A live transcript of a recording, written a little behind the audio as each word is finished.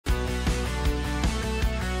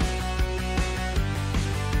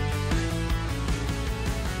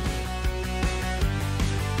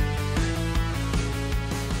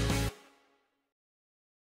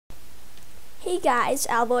Hey guys,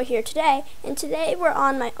 Albo here today, and today we're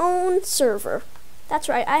on my own server. That's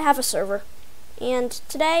right, I have a server. And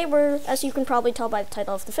today as you can probably tell by the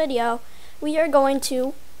title of the video, we are going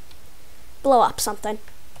to blow up something.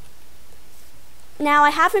 Now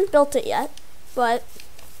I haven't built it yet, but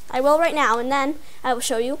I will right now, and then I will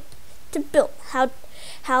show you to build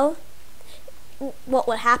what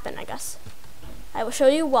would happen, I guess. I will show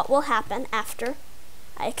you what will happen after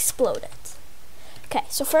I explode it. Okay,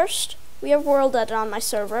 so first we have world edit on my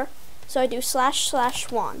server, so I do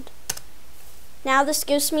 //wand. Now this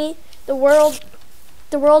gives me the world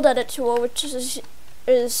edit tool, which is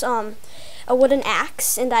a wooden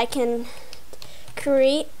axe, and I can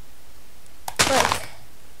create like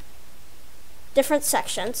different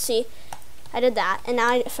sections. See, I did that, and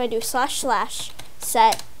now if I do //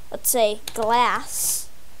 set, let's say glass,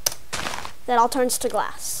 that all turns to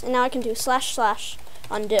glass, and now I can do //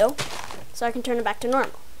 undo, so I can turn it back to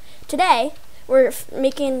normal. Today, we're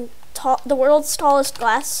making the world's tallest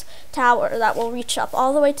glass tower that will reach up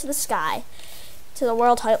all the way to the sky, to the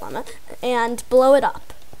world height limit, and blow it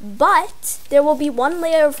up. But there will be one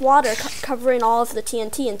layer of water covering all of the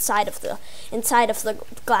TNT inside of the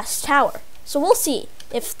glass tower. So we'll see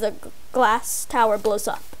if the glass tower blows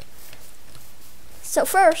up. So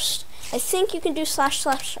first, I think you can do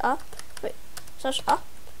 // up. Wait, /up.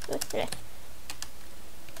 Okay.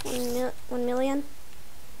 1 million.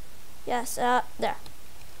 Yes, there.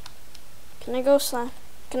 Can I go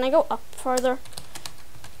up farther?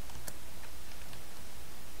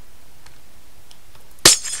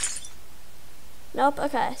 Nope,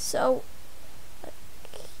 okay, so,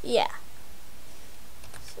 yeah.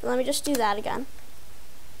 So let me just do that again.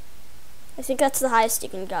 I think that's the highest you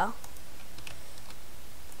can go.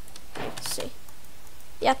 Let's see.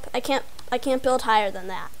 Yep, I can't build higher than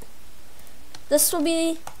that. This will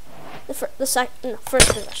be the first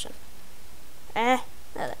position.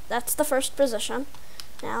 That's the first position.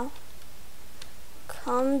 Now,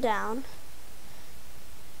 come down.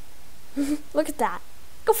 Look at that.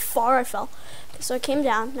 Look how far I fell. Okay, so I came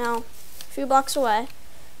down. Now, a few blocks away.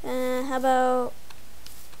 How about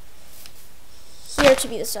here to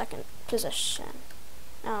be the second position?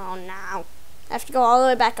 Oh no. I have to go all the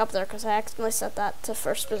way back up there because I accidentally set that to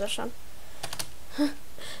first position.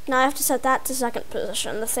 Now I have to set that to second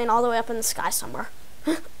position. The thing all the way up in the sky somewhere.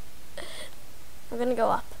 I'm gonna go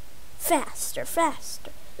up. Faster,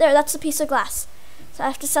 faster. There, that's a piece of glass. So I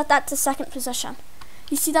have to set that to second position.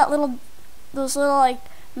 You see that those little like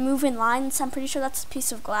moving lines? I'm pretty sure that's a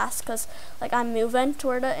piece of glass because like I'm moving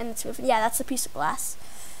toward it and it's moving. Yeah, that's a piece of glass.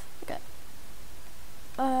 Okay.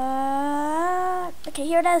 Okay,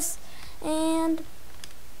 here it is. And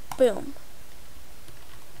boom.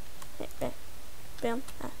 Boom.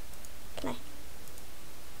 Can I?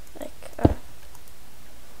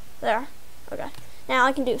 There. Okay. Now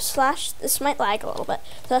I can do / this might lag a little bit.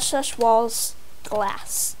 / walls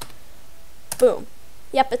glass. Boom.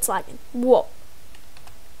 Yep, it's lagging. Whoa.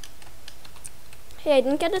 Hey, I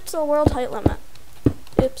didn't get it to the world height limit.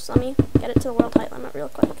 Oops, let me get it to the world height limit real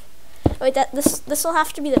quick. Wait, this will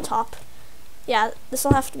have to be the top. Yeah, this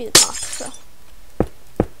will have to be the top, so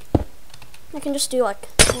I can just do like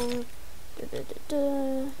 /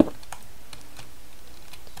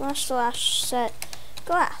 set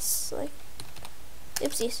glass. Like,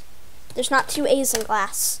 oopsies. There's not 2 A's in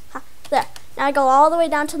glass. Ha, there. Now I go all the way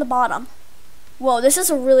down to the bottom. Whoa, this is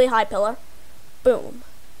a really high pillar. Boom.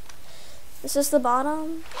 This is the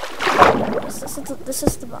bottom. This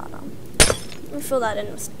is the bottom. Let me fill that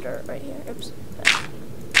in with dirt right here. Oops.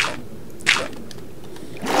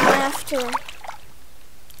 Now I have to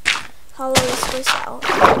hollow this place out.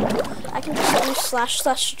 I can just do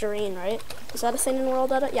 / drain, right? Is that a thing in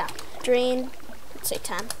world edit? Yeah. Drain, let's say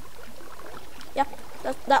 10. Yep,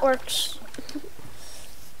 that works.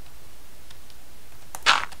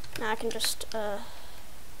 Now I can just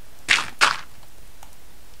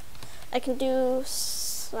I can do /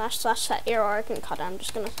 set air, or I can cut it. I'm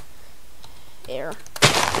just gonna air.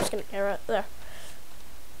 I'm just gonna air it there.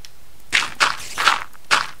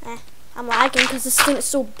 I'm lagging because this thing is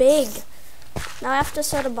so big. Now I have to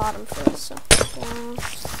set a bottom first, so down /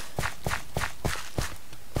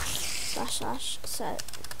 set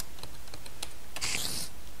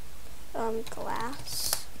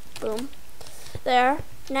glass. Boom. There.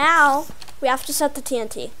 Now we have to set the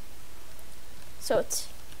TNT. So it's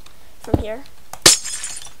from here.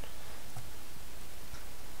 It's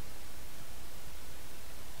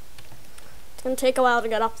gonna take a while to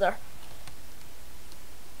get up there.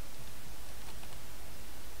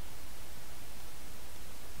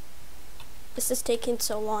 This is taking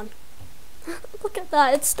so long. Look at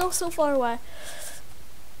that, it's still so far away.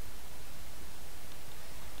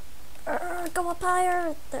 go up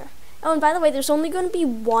higher. There. Oh, and by the way, there's only going to be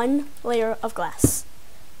one layer of glass.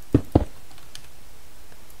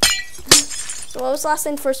 So what was last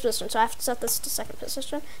thing? First position. So I have to set this to second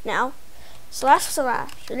position. Now, slash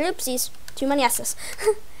slash. Oopsies. Too many S's.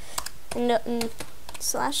 and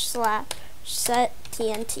slash slash set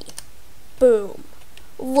TNT. Boom.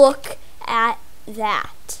 Look at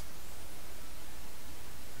that.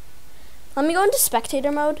 Let me go into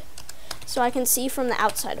spectator mode so I can see from the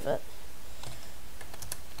outside of it.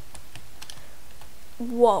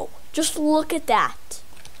 Whoa. Just look at that.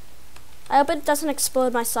 I hope it doesn't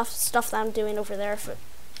explode my stuff that I'm doing over there.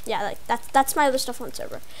 Yeah, like that's my other stuff on the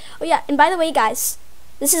server. Oh yeah, and by the way, guys,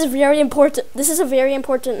 this is very important. This is a very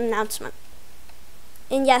important announcement.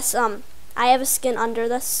 And yes, I have a skin under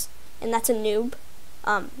this, and that's a noob.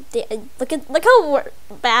 Look how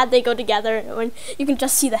bad they go together when you can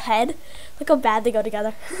just see the head. Look how bad they go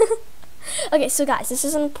together. Okay, so guys, this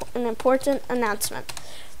is an important announcement.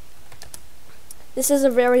 This is a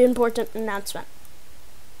very important announcement.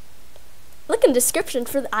 Look in the description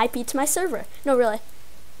for the IP to my server. No, really.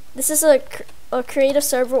 This is a creative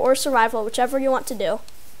server or survival, whichever you want to do.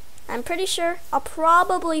 I'm pretty sure I'll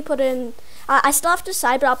probably put in... I still have to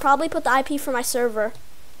decide, but I'll probably put the IP for my server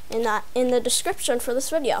in the description for this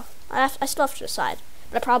video. I still have to decide,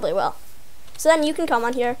 but I probably will. So then you can come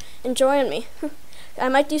on here and join me. I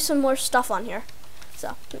might do some more stuff on here.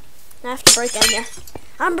 So, I have to break in here.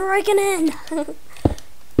 I'm breaking in!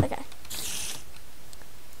 Okay.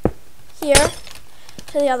 Here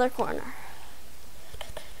to the other corner.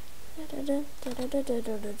 Do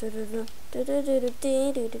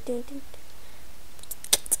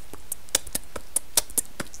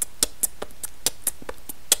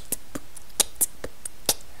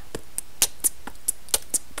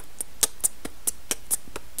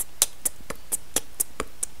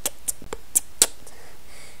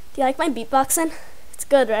you like my beatboxing? It's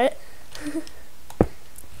good, right?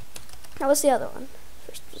 How was the other one?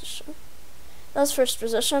 First position. That was first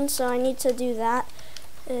position, so I need to do that.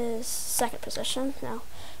 Is second position now.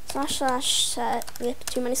 Slash slash set. Yep,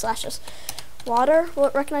 too many slashes. Water. Will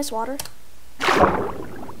it recognize water?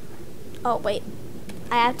 Oh wait,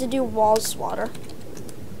 I have to do walls water.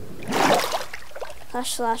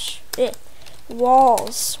 Slash slash.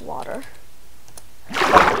 Walls water.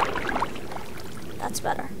 That's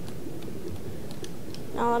better.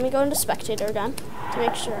 Now let me go into spectator again to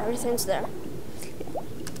make sure everything's there.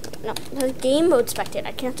 No, the game mode spectator.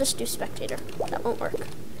 I can't just do spectator. That won't work.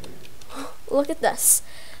 Look at this.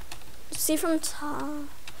 See from top.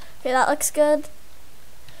 Okay, that looks good.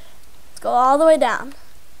 Let's go all the way down.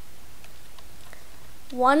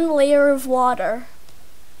 One layer of water.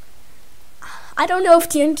 I don't know if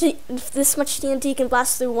this much TNT can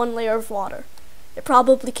blast through one layer of water. It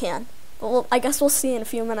probably can. But I guess we'll see in a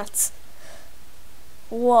few minutes.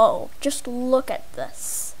 Whoa, just look at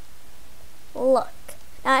this. Look.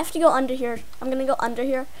 Now I have to go under here. I'm going to go under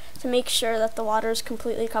here to make sure that the water is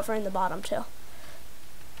completely covering the bottom too.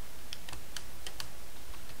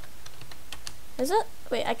 Is it?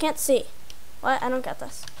 Wait, I can't see. What? I don't get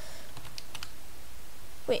this.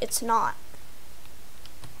 Wait, it's not.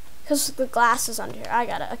 Because the glass is under here. I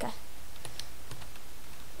got it. Okay.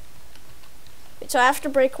 Wait, so I have to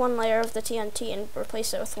break one layer of the TNT and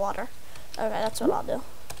replace it with water. Okay, that's what I'll do.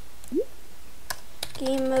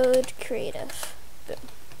 Game mode creative.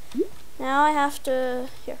 Boom. Now I have to...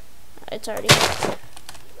 Here. It's already here.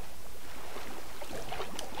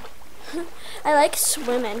 I like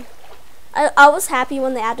swimming. I was happy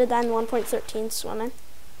when they added that in 1.13 swimming.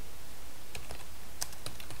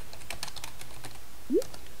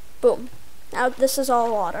 Boom. Now this is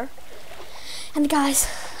all water. And guys,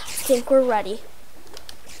 I think we're ready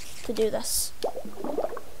to do this.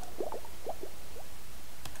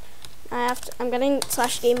 I'm getting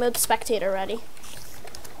slash game mode spectator ready.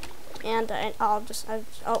 And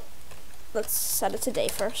let's set it to day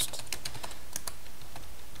first.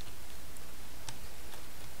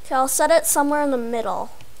 Okay, I'll set it somewhere in the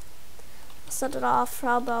middle. I'll set it off,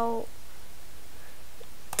 how about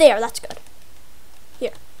there, that's good.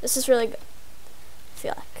 Here, this is really good, I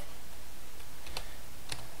feel like.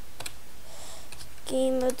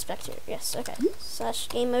 Game mode spectator, yes, okay. Slash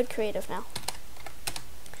game mode creative now.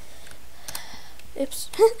 Oops,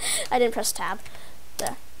 I didn't press tab.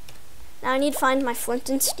 There. Now I need to find my flint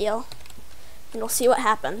and steel, and we'll see what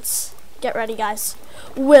happens. Get ready, guys.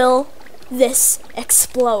 Will this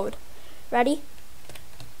explode? Ready?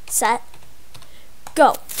 Set.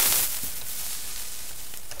 Go.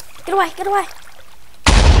 Get away, get away.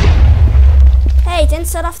 Hey, didn't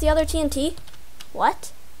set off the other TNT.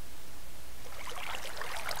 What?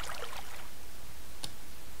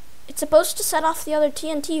 It's supposed to set off the other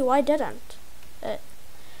TNT. Why didn't it?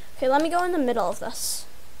 Okay, let me go in the middle of this.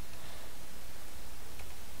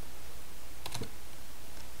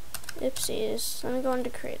 Oopsies. Let me go into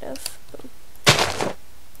creative. Boom. Boom.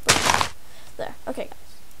 There. Okay, guys.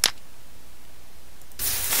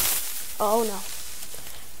 Oh no.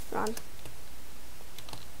 Run.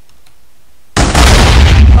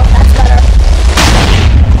 Oh, that's better.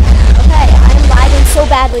 Okay, I am lagging so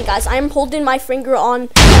badly, guys. I am holding my finger on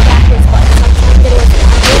the backwards button. I'm trying to get away from it.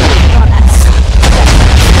 I'm really on S. Okay.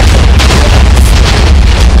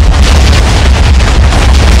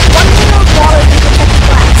 One liter of water can protect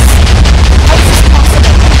glass. How is this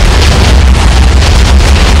possible?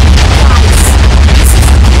 Guys, this is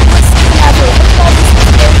the worst thing ever. Look at all these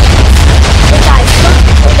explosions. Hey guys, look.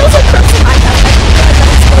 Oh, those are crooks in Minecraft. I think that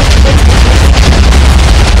explosion.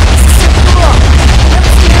 This is so cool. I've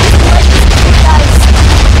never seen anything like this before, guys.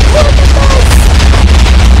 Look at this.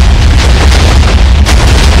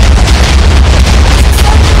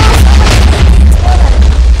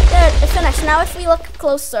 There, it finished. Now if we look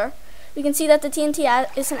closer, we can see that the TNT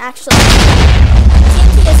isn't actually there.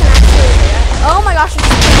 Oh my gosh, the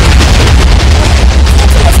TNT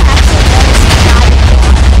isn't actually there. It's just diving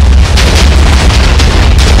along.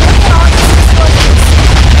 Look at all these explosions.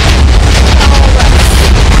 Look at all this.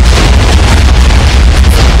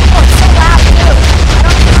 Oh, it's so loud too. I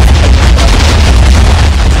don't know how to get it.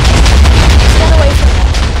 Get away from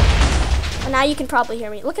it. And now you can probably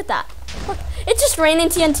hear me. Look at that. Look, it's just raining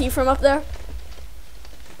TNT from up there.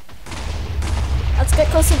 Let's get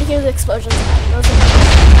closer to hear the explosions. Those are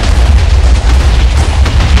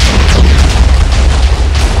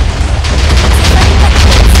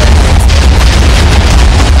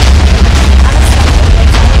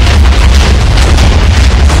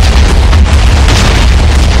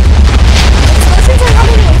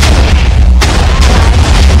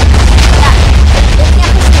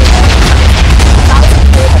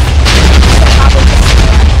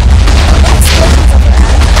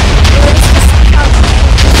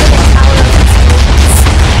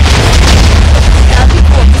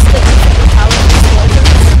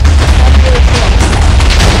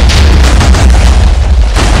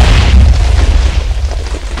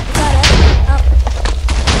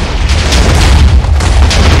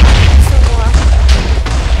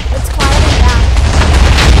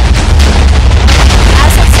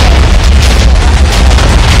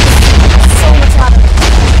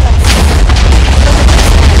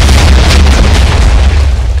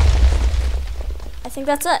I think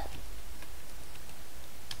that's it.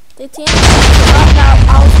 The TNT. Oh no,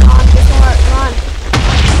 I was on before. Run.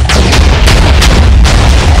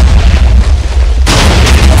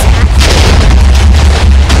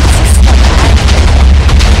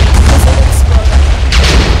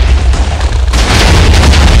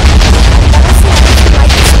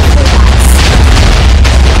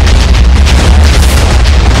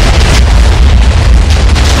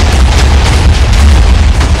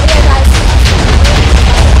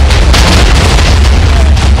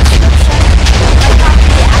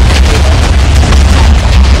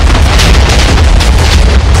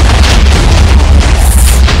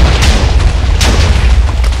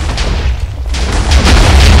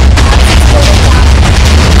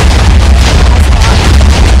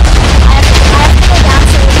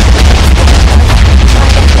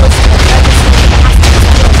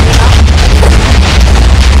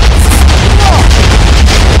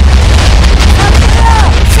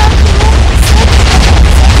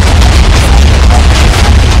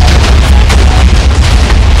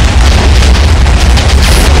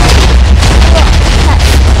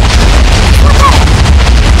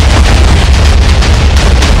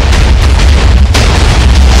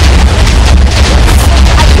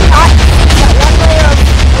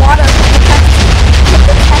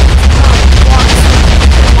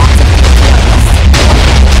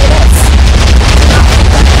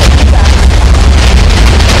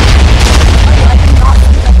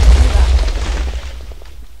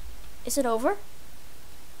 Is it over?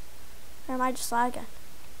 Or am I just lagging?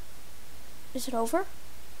 Is it over?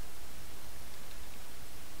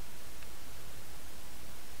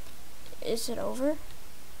 Is it over?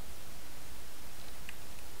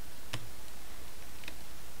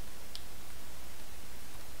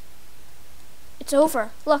 It's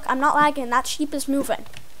over. Look, I'm not lagging. That sheep is moving.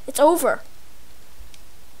 It's over.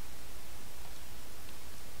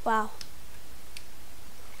 Wow.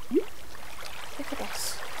 Look at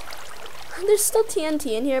this. There's still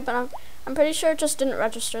TNT in here, but I'm pretty sure it just didn't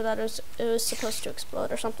register that it was supposed to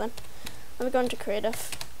explode or something. Let me go into creative.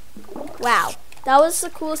 Wow, that was the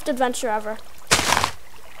coolest adventure ever.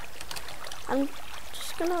 I'm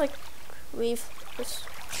just gonna like leave this.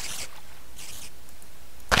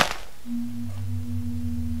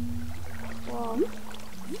 Whoa.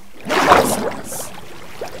 Look at this.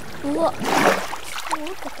 Look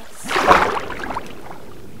at this.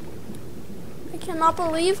 I cannot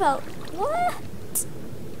believe how. What?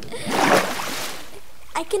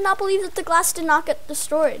 I cannot believe that the glass did not get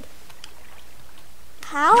destroyed.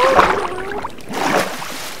 How in the world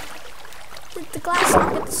did the glass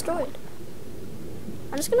not get destroyed?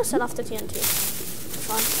 I'm just gonna set off the TNT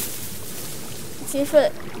for fun. See if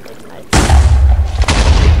it ignites.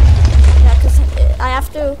 Yeah, because I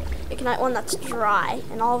have to ignite one that's dry,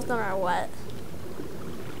 and all of them are wet.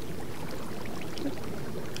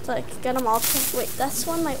 So like, get them all to, wait, this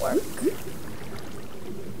one might work.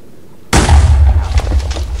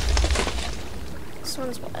 This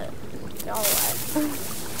one's wet. They're all wet.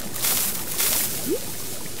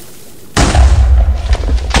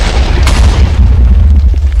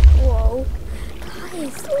 Whoa.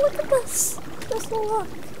 Guys, look at this. Just look.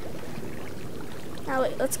 Now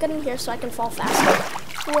wait, let's get in here so I can fall faster.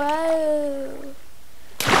 Whoa.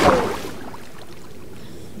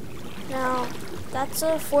 Now, that's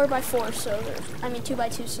a 4x4, so there's, I mean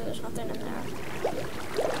 2x2, so there's nothing in there.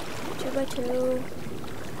 2x2.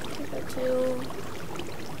 2x2.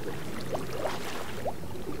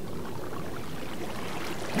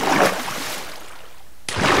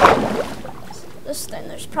 This thing,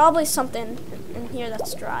 there's probably something in here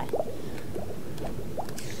that's dry.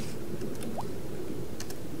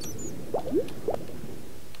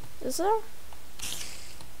 Is there?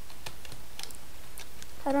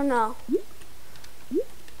 I don't know.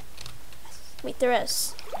 Wait, there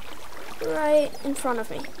is. Right in front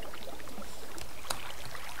of me.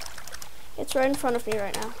 It's right in front of me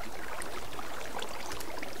right now.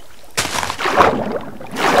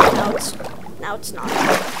 Now it's not.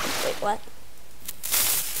 Wait, what?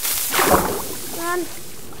 Come on.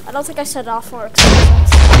 I don't think I set it off for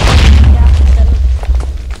explosions. Yeah, I didn't.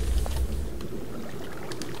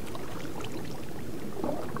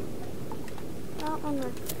 That one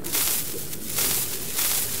right there.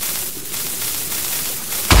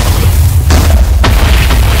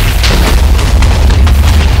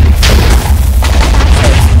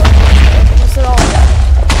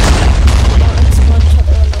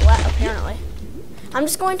 I'm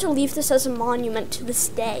just going to leave this as a monument to this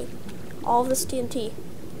day. All of this TNT.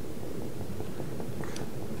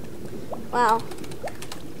 Wow.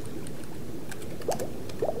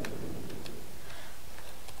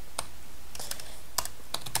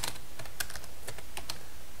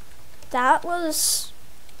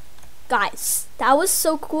 Guys, that was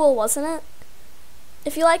so cool, wasn't it?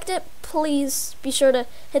 If you liked it, please be sure to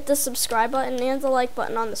hit the subscribe button and the like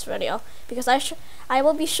button on this video, because I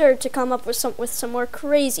will be sure to come up with some more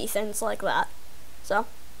crazy things like that. So,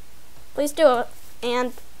 please do it,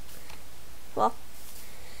 and, well,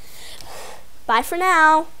 bye for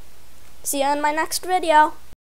now. See you in my next video.